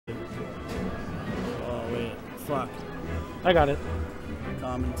fuck. I got it.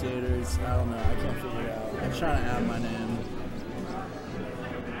 Commentators, I don't know. I can't figure it out. I'm trying to add my name.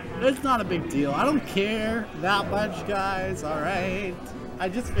 It's not a big deal. I don't care that much, guys. All right. I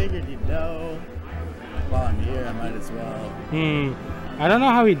just figured you'd know. While I'm here, I might as well. I don't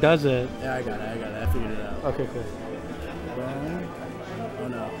know how he does it. Yeah, I got it. I figured it out. Okay, cool. Boom. Oh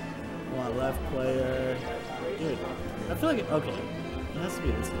no. I want left player. Dude, I feel like okay. It has to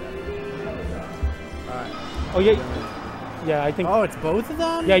be this guy. Alright. Oh yeah. Yeah, I think. Oh, it's both of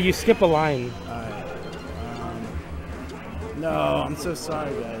them? Yeah, you skip a line. Alright. No, I'm so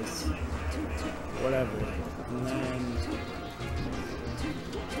sorry, guys. Whatever. And then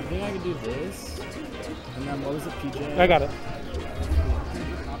I think I could do this. And then what was it, PJ? I got it.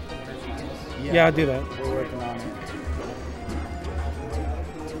 Yeah, I'll do that. We're working on it.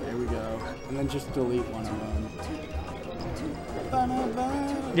 There we go. And then just delete one of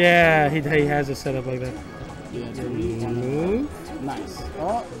them. Yeah, he has it set up like that. Yeah, delete one of them. Nice.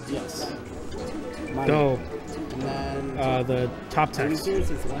 Oh, yes. Go. And then the top text.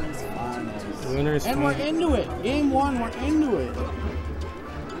 Losers is winners finals. Winners and we're into it. Game 1, we're into it.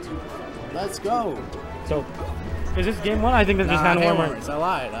 Let's go. So, is this game 1? I think they're just kind of warmer. I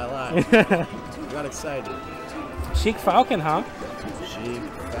lied. I got excited. Sheik Falcon, huh? Sheik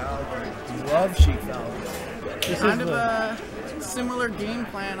Falcon. Love Sheik Falcon. Kind of a similar game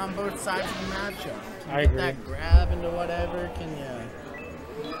plan on both sides of the matchup. I agree. That grab into whatever, can you?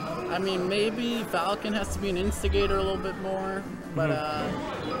 I mean, maybe Falcon has to be an instigator a little bit more, but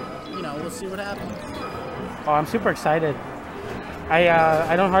you know, we'll see what happens. Oh, I'm super excited. I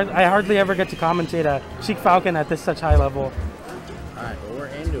hardly ever get to commentate a Sheik Falcon at this such high level. All right, well, we're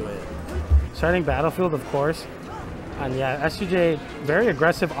into it. Starting Battlefield, of course, and yeah, S2J very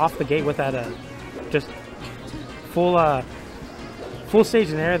aggressive off the gate with that just full stage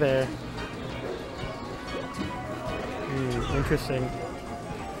in air there. Interesting.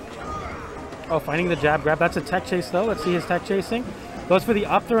 Oh, finding the jab grab. That's a tech chase though. Let's see his tech chasing. Goes for the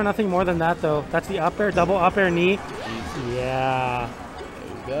up throw, nothing more than that though. That's the up air, double up air knee. Yeah.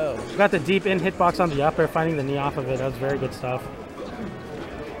 There you go. Got the deep in hitbox on the up air, finding the knee off of it. That was very good stuff.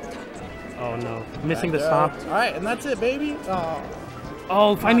 Oh no. Missing the stomp. Alright, and that's it, baby.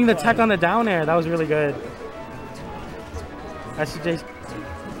 Oh, finding the tech on the down air. That was really good. S2J's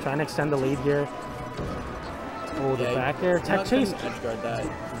trying to extend the lead here. Oh, the back air. Tech chase. Edge guard that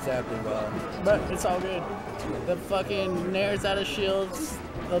exactly well. But it's all good. The fucking nairs out of shields,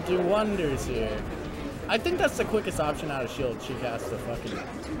 they'll do wonders here. I think that's the quickest option out of shield. She has to fucking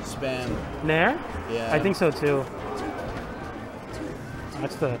spam. Nair? Yeah. I think so too.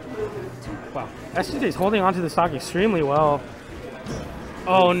 That's the... Wow. S2J's holding onto the stock extremely well.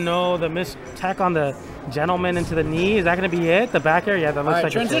 Oh no, the missed tech on the gentleman into the knee. Is that going to be it? The back air? Yeah, that looks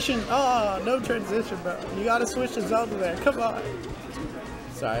like transition. Oh, no transition, bro. You got to switch to Zelda there. Come on.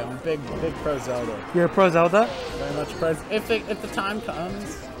 Sorry, I'm a big pro Zelda. You're a pro Zelda? Very much pro. If the time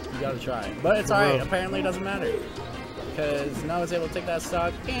comes, you got to try it. But it's alright. Apparently it doesn't matter. Because Noah's able to take that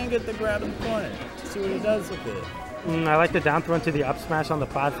stock and get the grab in the corner. See what he does with it. I like the down throw into the up smash on the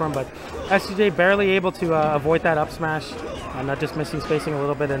platform, but S2J barely able to avoid that up smash. Not just missing spacing a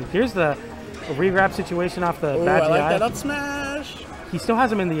little bit. And here's the re-grab situation off the bad GI. I like that up smash. He still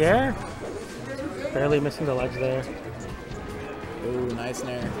has him in the air. Barely missing the ledge there. Ooh, nice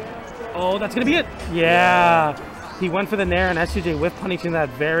nair. Oh, that's going to be it. Yeah. He went for the nair, and S2J whiff punishing that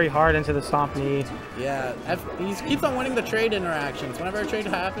very hard into the stomp knee. Yeah, he keeps on winning the trade interactions. Whenever a trade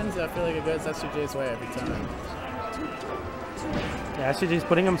happens, I feel like it goes S2J's way every time. Yeah, S2J's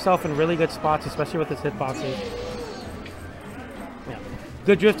putting himself in really good spots, especially with his hitboxes. Yeah.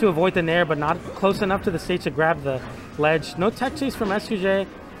 Good drift to avoid the nair, but not close enough to the stage to grab the ledge. No tech chase from S2J,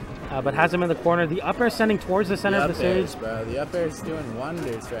 but has him in the corner. The up air sending towards the center of the stage. Bro. The up air is doing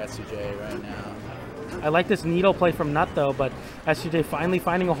wonders for S2J right now. I like this needle play from Nut though, but S2J finally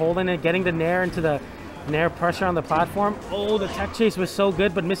finding a hole in it, getting the nair into the nair pressure on the platform. Oh, the tech chase was so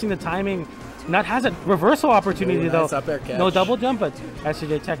good, but missing the timing. Nut has a reversal opportunity though. Nice up air catch. No double jump, but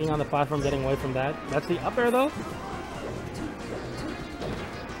S2J teching on the platform, getting away from that. That's the up air though.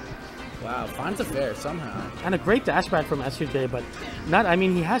 Wow, finds a fair somehow. And a great dash back from S2J, but Nut, I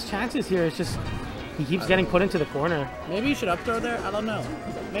mean, he has chances here. It's just he keeps getting put into the corner. Maybe you should up throw there. I don't know.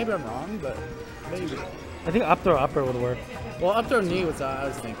 Maybe I'm wrong, but maybe. I think up throw upper would work. Well, up throw knee was what I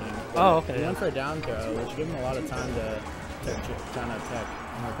was thinking. Oh, okay. He went for a down throw, which gave him a lot of time to kind of attack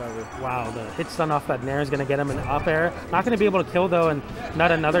and recover. Wow, the hit stun off that nair is going to get him an up air. Not going to be able to kill though, and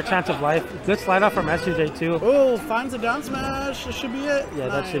Nut another chance of life. Good slide off from S2J too. Oh, finds a down smash. That should be it. Yeah,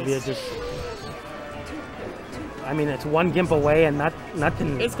 nice. That should be it. Just I mean, it's one gimp away and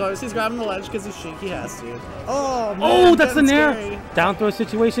nothing. It's close. He's grabbing the ledge because he's Sheik. He has to. Oh, man. Oh, that's the nair. Scary. Down throw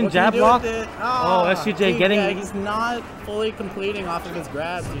situation, What jab can you do block. with it? Oh, S2J getting. Yeah, he's not fully completing off of his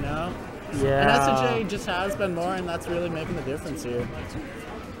grabs, you know? Yeah. And S2J just has been more, and that's really making the difference here.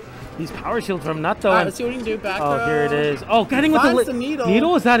 These power shields from Nut though. All right, let's see what he can do. Back oh, throw. here it is. Oh, getting with Finds the needle.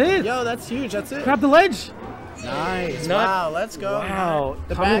 Needle, is that it? Yo, that's huge. That's it. Grab the ledge. Nice. Nut. Wow, let's go. Wow,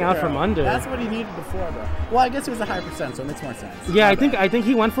 The coming back out throw. from under. That's what he needed before, bro. Well, I guess it was a high percent, so it makes more sense. Yeah, My I bad. think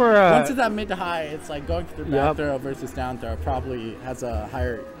he went for Once it's at mid to high, it's like going through back Yep. throw versus down throw probably has a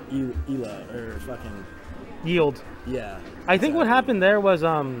higher ELA or fucking yield. yeah. I think what happened there was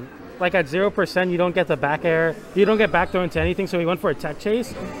like at 0% you don't get the back air, you don't get back throw into anything, so he went for a tech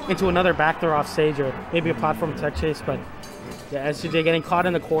chase into another back throw off stage or maybe a platform tech chase, but yeah, S2J getting caught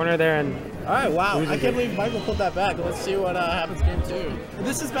in the corner there and All right, wow. I can't it. believe Michael pulled that back. Let's see what happens game 2.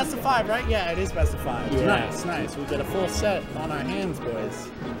 This is best of 5, right? Yeah, it is best of 5. Yeah. Nice, nice. We get a full set on our hands, boys.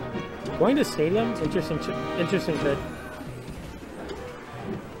 going to stadium, interesting pick.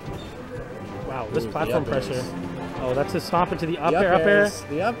 Wow, this Ooh, platform the up airs. pressure. Oh, that's a stomp into the up The air, up air. airs,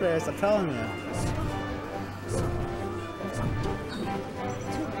 the up airs, I'm telling you.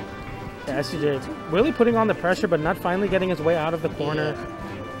 Yeah, S2J really putting on the pressure, but not finally getting his way out of the corner. Yeah.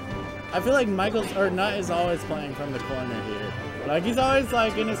 I feel like Nut is always playing from the corner here. Like he's always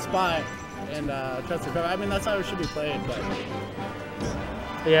like in his spot and tries to recover. I mean that's how it should be played, but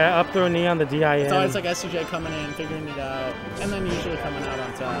Yeah, up throw knee on the DIN. it's always like S2J coming in, figuring it out, and then usually coming out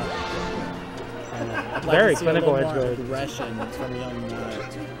on top. I'd like Very to see a clinical little edge more guard. aggression from young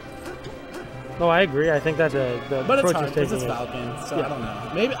Nut. No, I agree. I think that the But it's approach hard is because taking it's it. Falcon, so Yeah. I don't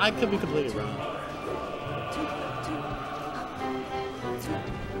know. Maybe I could be completely wrong.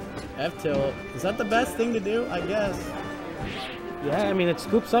 F tilt. Is that the best thing to do? I guess. Yeah, I mean, it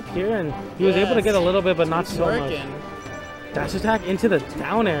scoops up here, and he was able to Yes. get a little bit, but not It's so much. working. Dash attack into the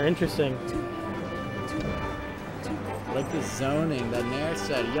down air. Interesting. Like the zoning that Nair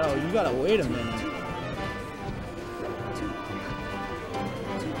said, yo, you gotta wait a minute.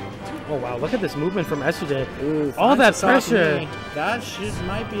 Oh, wow. Look at this movement from S2J. Ooh, All finds that the soft pressure. knee. That shit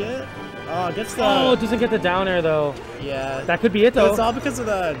might be it. Oh, gets the... Oh, doesn't get the down air, though. yeah. That could be it, But though. it's all because of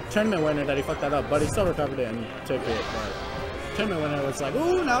the tournament winner that he fucked that up, but he still recovered it and took it. But tournament winner was like,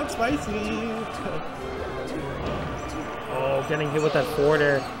 ooh, now it's spicy. Oh, getting hit with that forward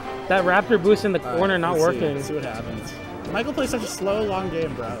air. That Raptor boost in the All corner right, not let's working. See what happens. Michael plays such a slow, long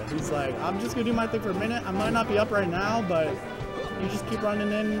game, bro. He's like, I'm just gonna do my thing for a minute. I might not be up right now, but you just keep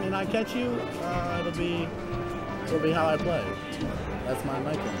running in and I catch you. It'll be how I play. That's my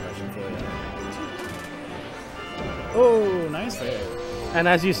Michael impression for you. Oh, nice there. And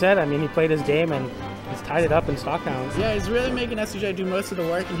as you said, I mean, he played his game and he's tied it up in stock counts. Yeah, he's really making S2J do most of the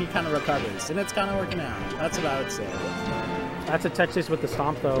work and he kind of recovers. And it's kind of working out. That's what I would say. That's a tech chase with the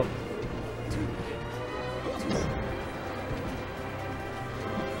stomp, though.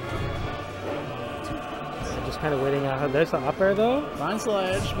 Just kind of waiting out. There's the up air, though. Finds the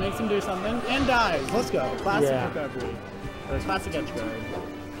ledge, makes him do something, and dies. Let's go. Classic Yeah. recovery. Or classic edge guard.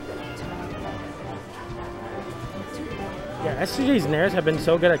 Yeah, S2J's nairs have been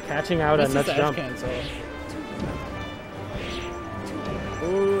so good at catching out This a is nuts the edge jump. cancel.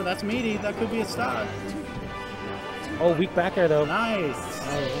 Ooh, that's meaty. That could be a stop. Oh, weak back air, though. Nice.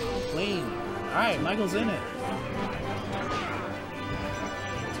 Clean. All right, Michael's in it.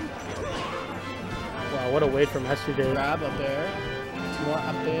 Wow, what a wait from S2J. Grab up there. More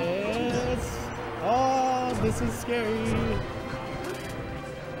up airs. Oh, this is scary.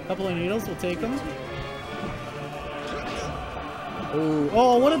 Couple of needles, we'll take them. Ooh.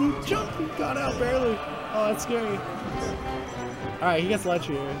 Oh, what a jump! He got out barely. Oh, that's scary. All right, he gets ledge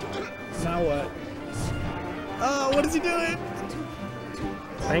here. Now what? Oh, what is he doing?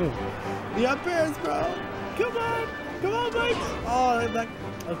 Dang. The up airs, bro. Come on, Mike. Oh, that.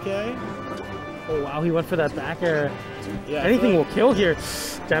 Okay. Oh, wow, he went for that back air. Yeah. I Anything feel will kill here.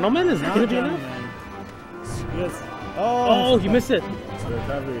 Gentlemen, is that like going to be knockdown, enough? man. Yes. Oh, you missed it.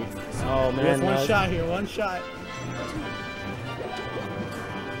 Recovery. Oh, He has man. one shot here. One shot.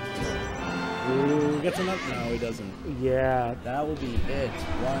 Ooh, gets another. No, he doesn't. Yeah. That will be it.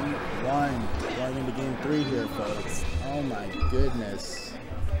 1-1. Going into game 3 here, folks. Oh my goodness.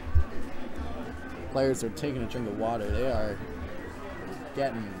 Players are taking a drink of water. They are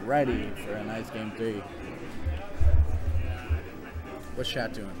getting ready for a nice game 3. What's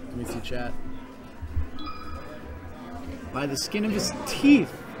chat doing? Let me see chat. By the skin of his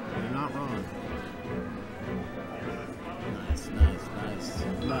teeth. You're not wrong. Nice.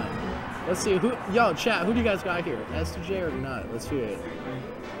 Nut. Let's see who. Yo, chat. Who do you guys got here? S2J or Nut? Let's hear it.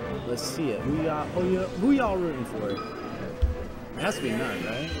 Let's see it. Who y'all rooting for? It has to be none,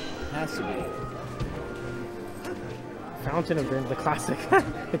 right? Has to be. Fountain of Dreams, the classic.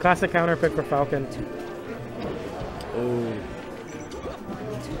 The classic counter pick for Falcon. Oh.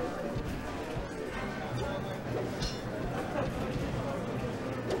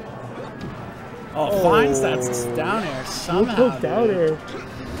 Oh, finds that down air somehow. Down air.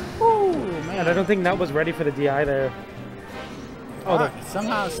 Oh, man. And I don't think Nut was ready for the DI there. Oh, right.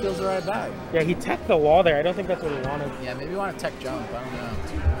 Somehow it steals the right back. Yeah, he teched the wall there. I don't think that's what he wanted. Yeah, maybe he wanted tech jump. I don't know.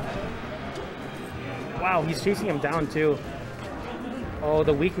 Wow, he's chasing him down too. Oh,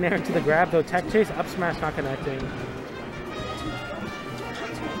 the weak nair into the grab though. Tech chase, up smash not connecting.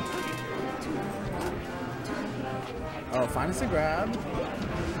 Oh, finds the grab.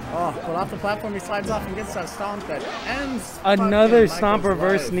 Oh, pull off the platform, he slides off and gets that stomp that ends. Another stomp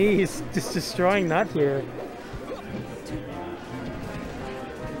reverse knees, just destroying Nut here.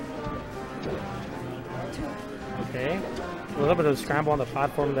 Okay, a little bit of a scramble on the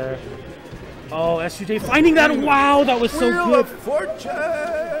platform there. Oh, S2J finding that! Wow, that was so Wheel good. Of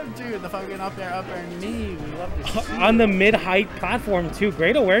fortune, dude. The fucking up air knee. We love to see on the mid-height platform too.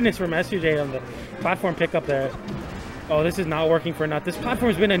 Great awareness from S2J on the platform pickup there. Oh, this is not working for Nut. This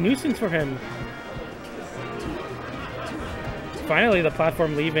platform's been a nuisance for him. Finally, the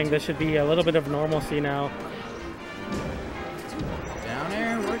platform leaving. This should be a little bit of normalcy now. Down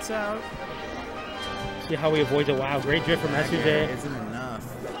air works out. See how we avoid the wow. Great drift from S2J. Isn't enough.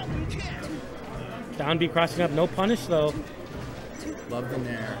 Down B crossing up. No punish though. Love the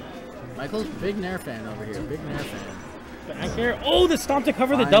nair. Michael's big nair fan over here. Big nair fan. Back air. Oh, the stomp to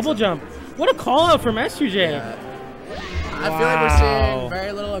cover the double jump. What a call out from S2J. Yeah. I feel like we're seeing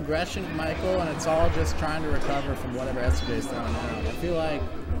very little aggression from Michael, and it's all just trying to recover from whatever S2J is throwing out. I feel like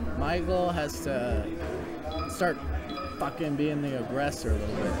Michael has to start fucking being the aggressor a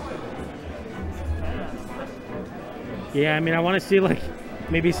little bit. Yeah, I mean, I want to see like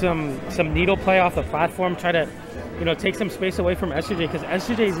maybe some needle play off the platform, try to, you know, take some space away from S2J, because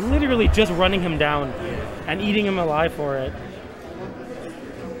S2J is literally just running him down and eating him alive for it.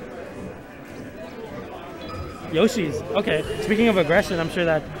 Yoshi's, okay, speaking of aggression, I'm sure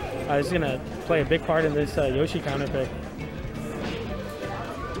that is going to play a big part in this Yoshi counter pick.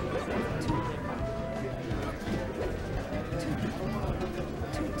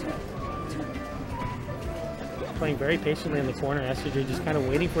 Playing very patiently in the corner, S2J just kind of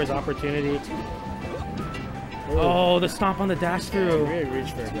waiting for his opportunity. Oh, the stomp on the dash through. Really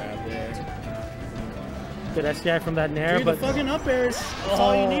reached for a grab there. Good SDI from that nair, dude, but the fucking up airs. That's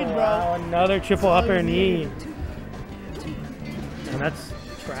all you need, bro. Wow, another triple up air knee. And that's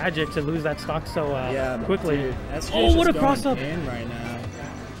tragic to lose that stock so quickly. Dude, oh, what a cross up! Right now.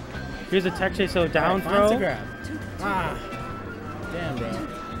 Here's a tech chase, so down throw. Grab. Ah, damn, bro.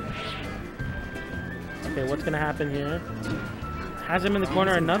 Okay, what's gonna happen here? Has him in the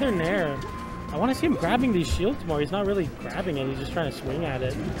corner, another nair. I want to see him grabbing these shields more. He's not really grabbing it. He's just trying to swing at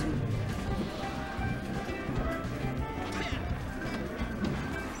it.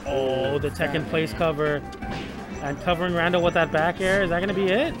 Oh, the tech in place cover. And covering Randall with that back air. Is that going to be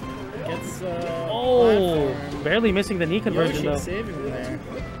it? Gets, oh, barely missing the knee conversion, though. Saving him there.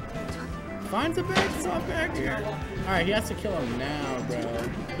 Finds a back, soft back air. All right, he has to kill him now, bro.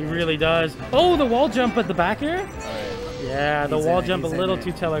 He really does. Oh, the wall jump at the back air? Right. Yeah, the wall jump a little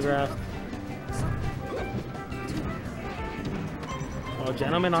too telegraphed. Oh,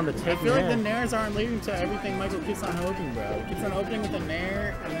 gentlemen on the take. I feel like the nairs aren't leading to everything Michael keeps on hoping, bro. He keeps on opening with a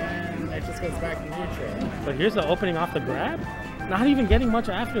nair, and then it just goes back to neutral. But here's the opening off the grab. Not even getting much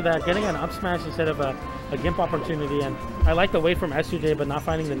after that. Getting an up smash instead of a gimp opportunity. And I like the wait from S2J, but not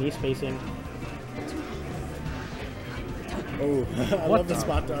finding the knee spacing. Oh, I love the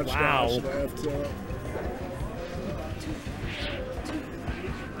spot dodge. Wow.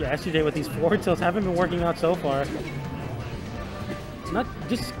 Yeah, S2J with these forward tilts haven't been working out so far. Not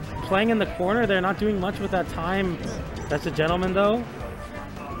just playing in the corner. They're not doing much with that time. That's a gentleman, though.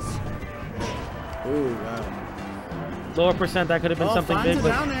 Ooh, wow. Lower percent, that could have been something big. But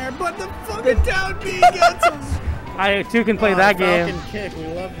down there, but the fucking down B gets him. Two can play that game. Falcon kick, we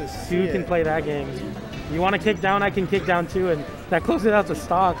love this. Two can play that game. You want to kick down, I can kick down too, and that closes out the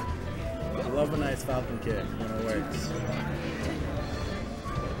stock. I love a nice Falcon kick when it works.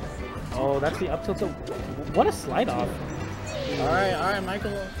 Oh, that's the up tilt. What a slide off. All right,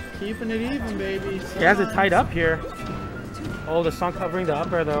 Michael, keeping it even, baby. He has it tied up here. Oh, the song covering the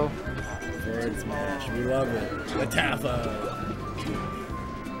up air though. Forward smash, we love it. The Taffa.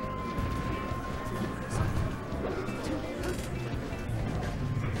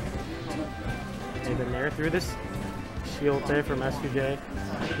 Okay, the nair through this shield there from S2J.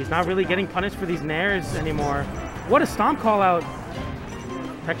 He's not really getting punished for these nairs anymore. What a stomp call out.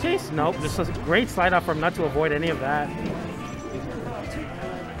 Tech chase? Nope, just a great slide off from Nut to avoid any of that.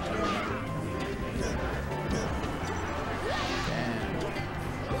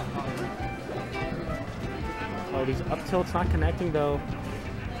 Oh, these up tilts not connecting though.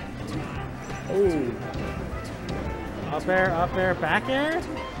 Oh. Up air, back air.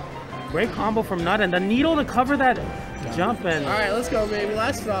 Great combo from Nut and the needle to cover that jump in. All right, let's go, baby.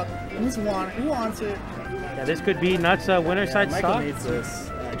 Last stop. Who wants it? Yeah, this could be Nut's winner side Michael stock. needs this,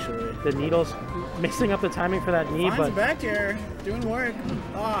 actually. The needle's mixing up the timing for that knee, Finds but it back air, doing work.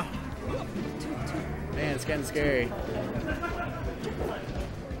 Ah. Man, it's getting scary.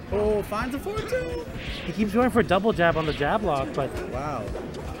 Oh, finds a 4-2. he keeps going for double jab on the jab lock, but Wow.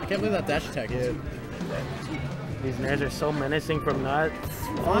 I can't believe that dash attack hit. these nairs are so menacing from Nut.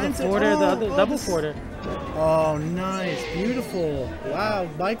 Finds the it. forwarder, the Oh, other oh, double this- forwarder. Oh, nice. Beautiful. Wow,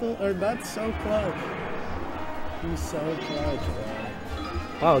 Michael, or that's so close. He's so clutch,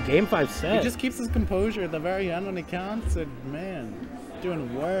 bro. Wow, game 5 set. He just keeps his composure at the very end when he counts, and man,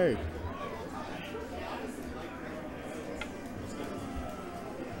 doing work.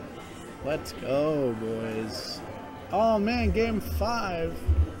 Let's go, boys. Oh man, game 5.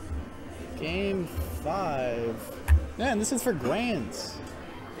 Game 5. Man, this is for grands.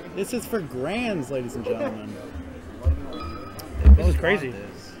 This is for grands, ladies and gentlemen. This is crazy.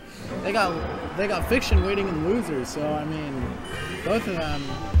 They got fiction waiting in losers, so I mean, both of them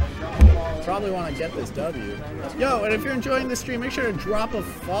probably want to get this W. Yo, and if you're enjoying this stream, make sure to drop a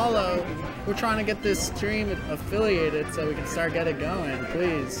follow. We're trying to get this stream affiliated so we can start getting it going.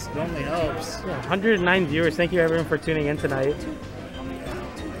 Please, it only helps. Yeah, 109 viewers. Thank you everyone for tuning in tonight.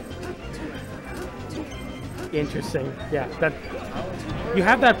 Interesting. Yeah, that you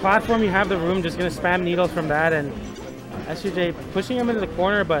have that platform, you have the room, just gonna spam needles from that, and S2J pushing him into the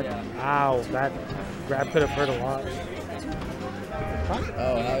corner, but ow, that grab could have hurt a lot.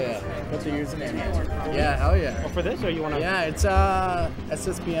 Oh, hell yeah. Put the username here. Yeah, hell yeah. Oh, for this, or you wanna? Yeah, it's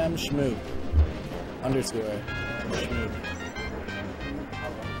SSBM Schmoop _ Schmoop.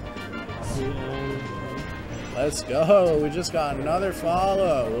 Let's go. We just got another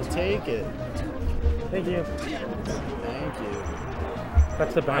follow. We'll take it. Thank you. Thank you.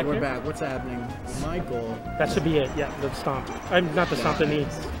 That's the All back. right, we're here? back. What's happening? Michael. That should be it. Yeah, the stomp. I'm not the stomp the knee.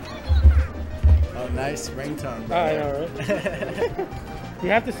 Oh, nice ringtone, bro. I know, right? You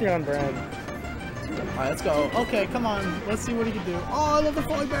have to stay on brand. All right, let's go. Okay, come on. Let's see what he can do. Oh, I love the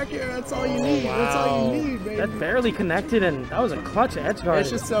falling back here. That's all you need. Wow. That's all you need, baby. That barely connected, and that was a clutch edge guard. It's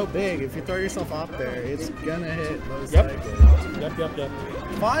just so big. If you throw yourself off there, it's gonna hit most Yep. likely. Yep.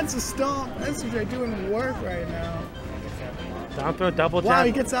 Finds the stomp. S2J doing work right now. Down throw, double Wow, jab.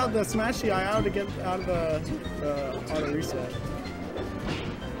 he gets out the smash the eye out to get out of the auto reset.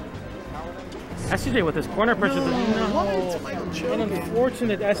 SJ with his corner pressure. What? Michael An choking.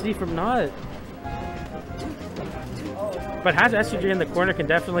 unfortunate SD from Nut. But has SJ in the corner, can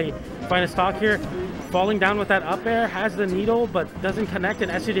definitely find a stock here. Falling down with that up air, has the needle, but doesn't connect,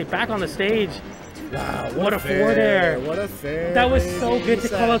 and SJ back on the stage. Wow, What a forward air. What a fair. That was baby. so good to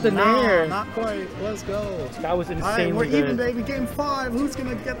call out the Nah, nair. Not quite. Let's go. That was All right, insanely we're even, good. baby. Game 5. Who's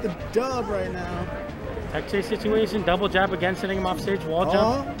gonna get the dub right now? Tech chase situation, double jab again, sending him off stage, wall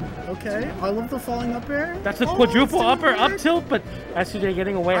jump. Oh, okay. I love the falling up air. That's the Oh, quadruple it's upper doing up tilt, but SJ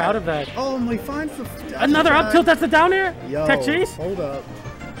getting away out of that. Oh, he finds the Another up tilt, that's the down air? Yo, Tech chase? Hold up.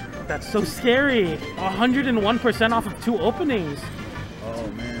 That's so scary. 101% off of 2 openings. Oh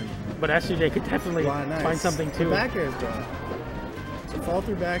man. But SJ could definitely Wow, nice. find something The too. back airs, bro. The fall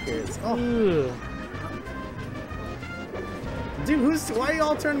through back airs. Oh, Ooh. dude, why are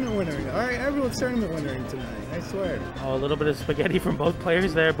y'all tournament winnering? All right, everyone's tournament winnering tonight. I swear. Oh, a little bit of spaghetti from both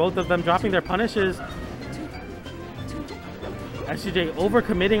players there. Both of them dropping their punishes. SJ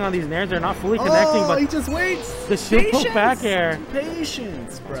overcommitting on these nairs. They're not fully connecting, Oh, but he just waits. the shield poke Patience. back air.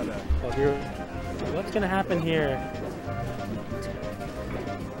 Patience, brother. Oh, here. What's gonna happen here?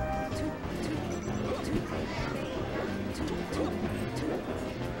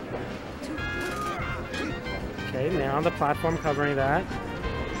 Okay, now on the platform covering that.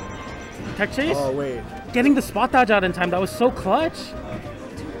 Tech chase? Oh wait. Getting the spot dodge out in time. That was so clutch.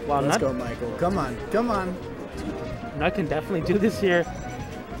 Wow, Let's Nut, go, Michael. Come on. Come on. Nut can definitely do this here.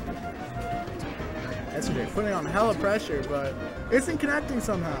 SJ putting on hella pressure, but isn't connecting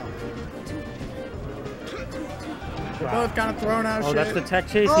somehow. They're Wow. both kind of thrown out Oh, shit. that's the tech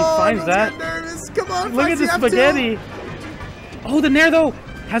chase. He Oh, finds don't that. get nervous. Come on, Look at the Flexi, F2. spaghetti. Oh, the nair though.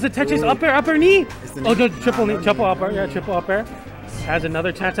 Has a tech chase Ooh. upper knee. Is the Oh, knee- the triple knee, no triple knee. upper. Yeah, triple upper. Has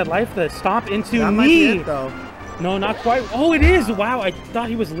another chance at life. The stomp into That might be knee. it, though. No, not quite. Oh, it is. Wow, I thought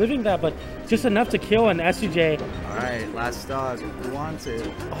he was living that, but just enough to kill an S2J. All right, last stock. Who wants it?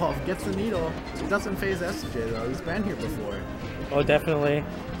 Oh, gets the needle. He doesn't phase S2J though. He's been here before. Oh, definitely.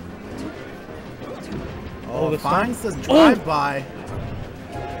 Oh, finds the drive-by.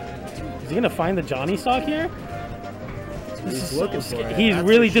 Is he gonna find the Johnny stock here? He's looking for it. He's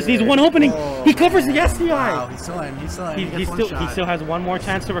really just needs one opening. Oh, he covers the SDI. Wow, he's still in. He's still in. He still has one more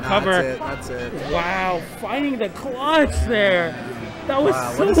chance to recover. That's it. Wow, finding the clutch there. That was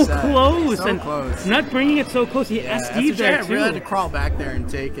so close. So close. Not bringing it so close. He SD'd there too. Really had to crawl back there and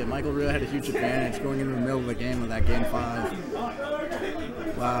take it. Michael really had a huge advantage going into the middle of the game with that game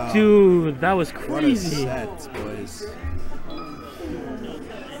 5. Wow. Dude, that was crazy. What a set, boys.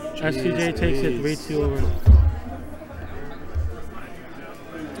 S2J takes it 3-2 over.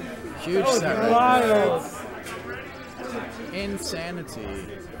 Huge set right wild. there. Insanity.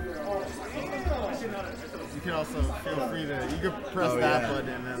 You can also feel free to, you can press that button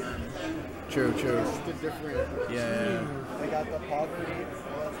and then. True. Just a different. Yeah. They got the poverty.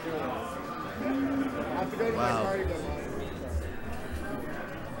 Let's do it. I have to go to my party.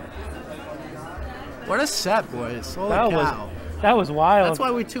 What a set, boys. Holy cow. That was wild. That's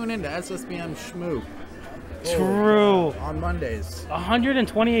why we tune into SSBM Schmoop. True. On Mondays.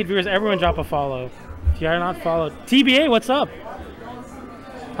 128 viewers. Everyone drop a follow. If you are not followed. TBA, what's up?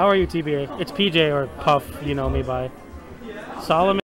 How are you, TBA? It's PJ or Puff. You know me by. Solomon.